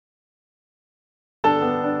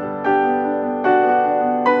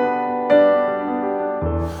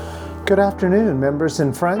Good afternoon, members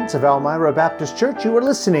and friends of Elmira Baptist Church. You are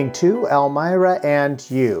listening to Elmira and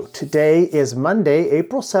You. Today is Monday,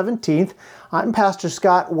 April 17th. I'm Pastor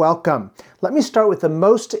Scott. Welcome. Let me start with the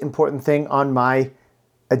most important thing on my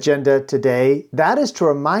agenda today. That is to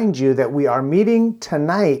remind you that we are meeting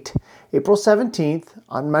tonight, April 17th,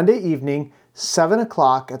 on Monday evening, 7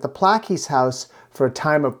 o'clock at the Plackey's house for a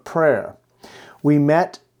time of prayer. We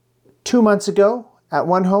met 2 months ago at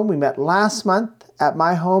one home. We met last month at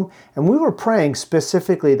my home, and we were praying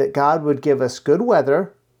specifically that God would give us good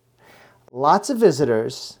weather, lots of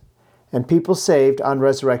visitors, and people saved on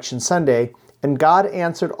Resurrection Sunday, and God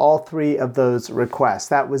answered all three of those requests.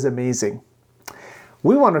 That was amazing.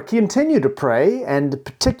 We want to continue to pray, and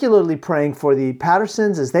particularly praying for the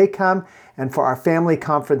Pattersons as they come, and for our family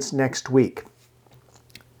conference next week.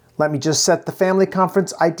 Let me just set the family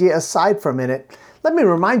conference idea aside for a minute. Let me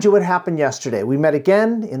remind you what happened yesterday. We met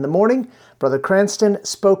again in the morning. Brother Cranston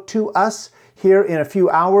spoke to us here in a few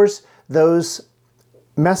hours. Those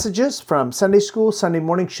messages from Sunday school, Sunday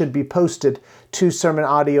morning, should be posted to sermon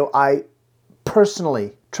audio. I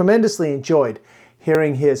personally tremendously enjoyed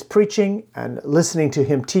hearing his preaching and listening to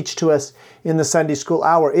him teach to us in the Sunday school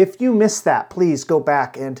hour. If you missed that, please go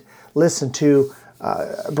back and listen to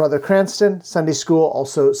Brother Cranston, Sunday school,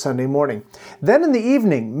 also Sunday morning. Then in the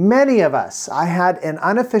evening, many of us, I had an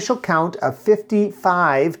unofficial count of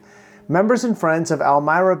 55 members and friends of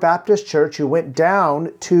Elmira Baptist Church who went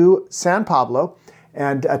down to San Pablo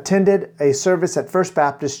and attended a service at First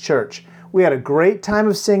Baptist Church. We had a great time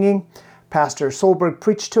of singing. Pastor Solberg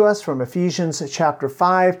preached to us from Ephesians chapter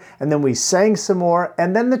 5, and then we sang some more,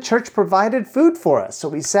 and then the church provided food for us. So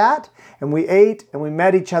we sat and we ate and we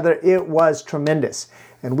met each other. It was tremendous.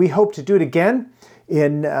 And we hope to do it again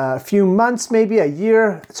in a few months, maybe a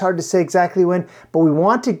year. It's hard to say exactly when, but we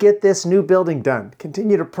want to get this new building done.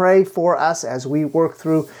 Continue to pray for us as we work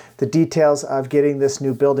through the details of getting this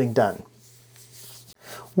new building done.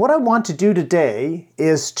 What I want to do today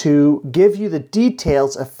is to give you the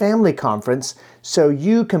details of family conference so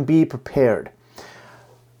you can be prepared.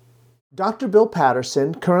 Dr. Bill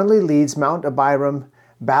Patterson currently leads Mount Abiram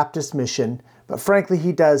Baptist Mission, but frankly,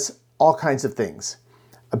 he does all kinds of things.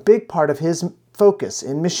 A big part of his focus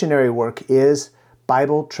in missionary work is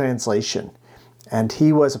Bible translation. And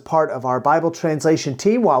he was a part of our Bible translation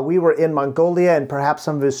team while we were in Mongolia, and perhaps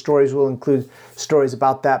some of his stories will include stories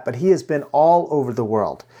about that, but he has been all over the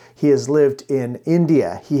world. He has lived in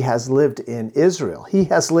India. He has lived in Israel. He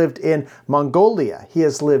has lived in Mongolia. He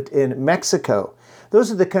has lived in Mexico.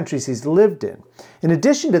 Those are the countries he's lived in. In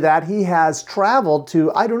addition to that, he has traveled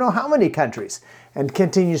to I don't know how many countries and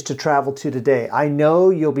continues to travel to today. I know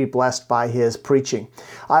you'll be blessed by his preaching.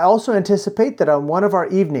 I also anticipate that on one of our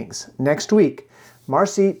evenings next week,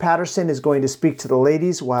 Marcy Patterson is going to speak to the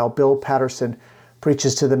ladies while Bill Patterson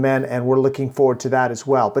preaches to the men, and we're looking forward to that as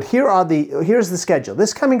well. But here's the schedule.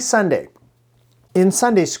 This coming Sunday, in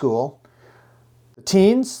Sunday school, the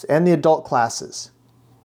teens and the adult classes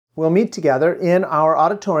will meet together in our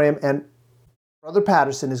auditorium, and Brother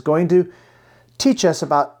Patterson is going to teach us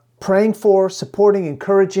about praying for, supporting,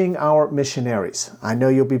 encouraging our missionaries. I know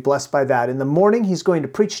you'll be blessed by that. In the morning, he's going to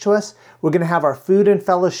preach to us. We're going to have our food and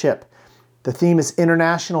fellowship. The theme is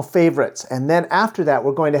international favorites. And then after that,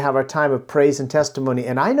 we're going to have our time of praise and testimony.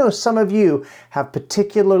 And I know some of you have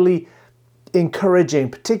particularly encouraging,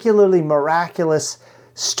 particularly miraculous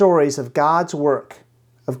stories of God's work,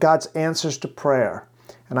 of God's answers to prayer.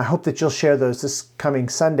 And I hope that you'll share those this coming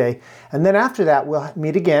Sunday. And then after that, we'll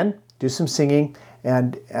meet again, do some singing,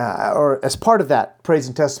 and or as part of that praise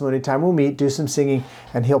and testimony time, we'll meet, do some singing,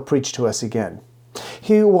 and he'll preach to us again.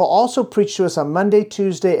 He will also preach to us on Monday,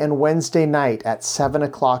 Tuesday, and Wednesday night at 7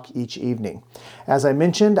 o'clock each evening. As I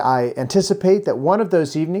mentioned, I anticipate that one of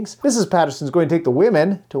those evenings, Mrs. Patterson is going to take the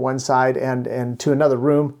women to one side and to another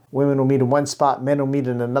room. Women will meet in one spot, men will meet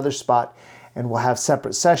in another spot, and we'll have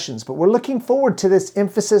separate sessions. But we're looking forward to this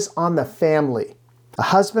emphasis on the family. A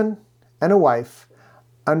husband and a wife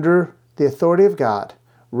under the authority of God,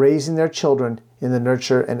 raising their children in the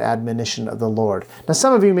nurture and admonition of the Lord. Now,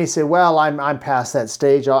 some of you may say, well, I'm past that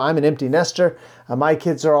stage. I'm an empty nester. My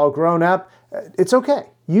kids are all grown up. It's okay.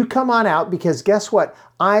 You come on out, because guess what?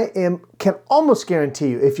 Can almost guarantee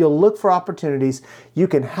you, if you'll look for opportunities, you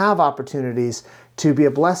can have opportunities to be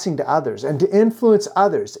a blessing to others and to influence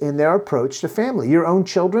others in their approach to family. Your own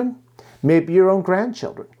children, maybe your own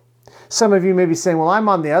grandchildren. Some of you may be saying, well, I'm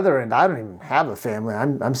on the other end. I don't even have a family.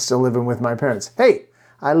 I'm still living with my parents. Hey,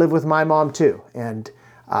 I live with my mom too, and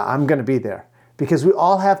I'm going to be there, because we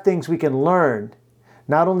all have things we can learn,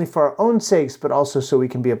 not only for our own sakes, but also so we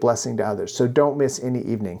can be a blessing to others. So don't miss any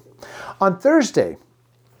evening. On Thursday,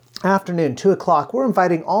 afternoon, 2 o'clock, we're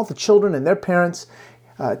inviting all the children and their parents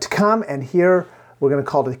to come and hear. We're going to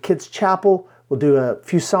call it a kids' chapel. We'll do a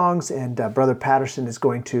few songs, and Brother Patterson is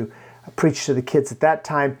going to preach to the kids at that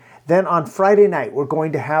time. Then on Friday night, we're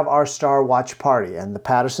going to have our Star Watch Party, and the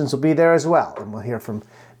Pattersons will be there as well, and we'll hear from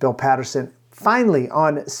Bill Patterson. Finally,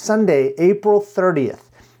 on Sunday, April 30th,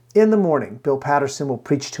 in the morning, Bill Patterson will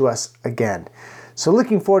preach to us again. So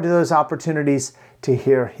looking forward to those opportunities to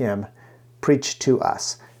hear him preach to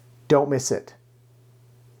us. Don't miss it.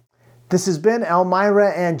 This has been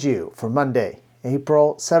Elmira and You for Monday,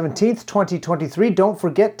 April 17th, 2023. Don't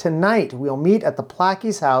forget, tonight we'll meet at the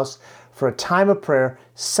Plackey's house for a time of prayer,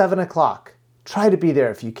 7 o'clock. Try to be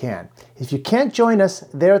there if you can. If you can't join us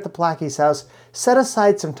there at the Plackey's house, set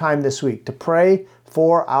aside some time this week to pray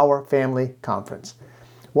for our family conference.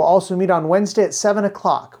 We'll also meet on Wednesday at 7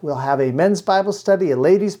 o'clock. We'll have a men's Bible study, a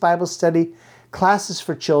ladies' Bible study, classes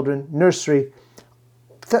for children, nursery,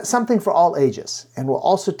 something for all ages. And we'll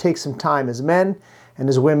also take some time as men and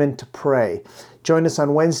as women to pray. Join us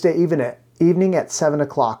on Wednesday evening at 7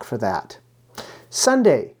 o'clock for that.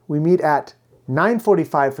 Sunday, we meet at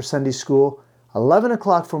 9:45 for Sunday school, 11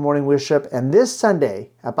 o'clock for morning worship, and this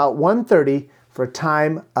Sunday, about 1:30 for a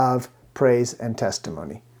time of praise and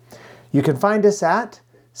testimony. You can find us at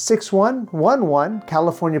 6111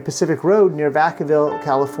 California Pacific Road near Vacaville,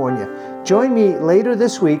 California. Join me later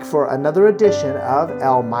this week for another edition of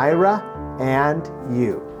Elmira and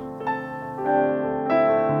You.